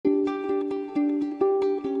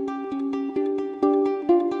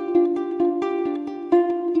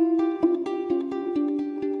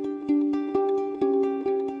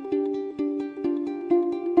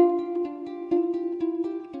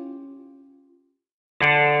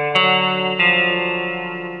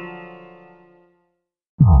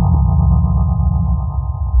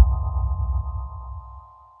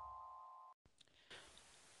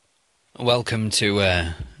welcome to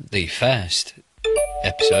the first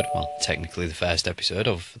episode, well, technically the first episode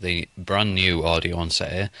of the brand new Audio on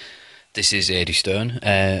Set here. This is Adi Stern,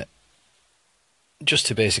 just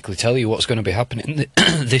to basically tell you what's going to be happening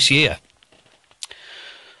this year.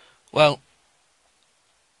 Well,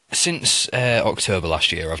 since October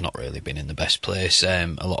last year, I've not really been in the best place.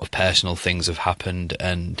 A lot of personal things have happened,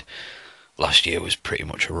 and last year was pretty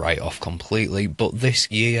much a write-off completely, but this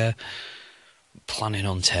year, planning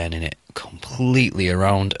on turning it completely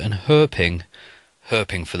around and hoping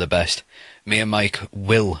for the best. Me and Mike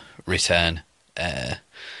will return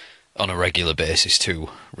on a regular basis to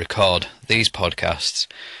record these podcasts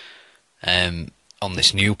on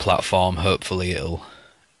this new platform. Hopefully it'll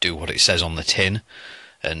do what it says on the tin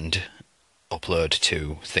and upload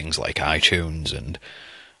to things like iTunes and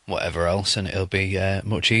whatever else, and it'll be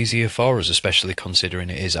much easier for us, especially considering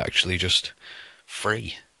it is actually just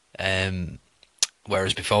free.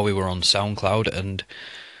 Whereas before we were on SoundCloud, and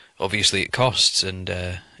obviously it costs, and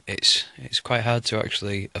it's quite hard to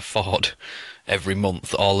actually afford every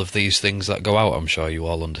month all of these things that go out. I'm sure you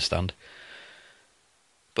all understand.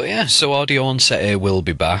 But yeah, so Audio on Set here will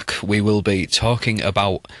be back. We will be talking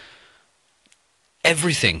about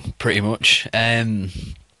everything, pretty much. The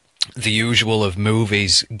usual of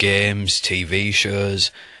movies, games, TV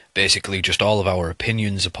shows, basically just all of our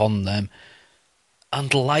opinions upon them.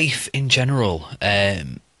 And life in general.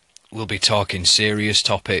 We'll be talking serious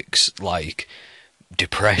topics like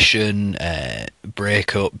depression,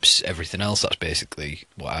 breakups, everything else. That's basically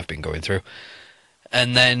what I've been going through.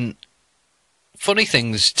 And then funny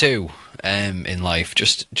things too in life,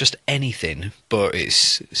 just anything, but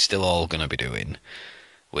it's still all going to be doing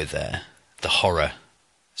with the horror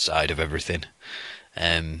side of everything.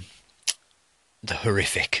 The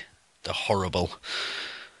horrific, the horrible,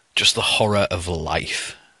 just the horror of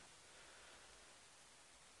life.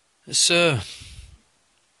 So,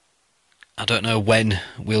 I don't know when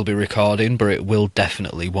we'll be recording, but it will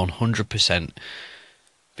definitely 100%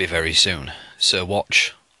 be very soon. So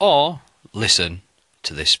watch or listen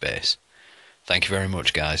to this space. Thank you very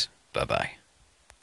much, guys. Bye-bye.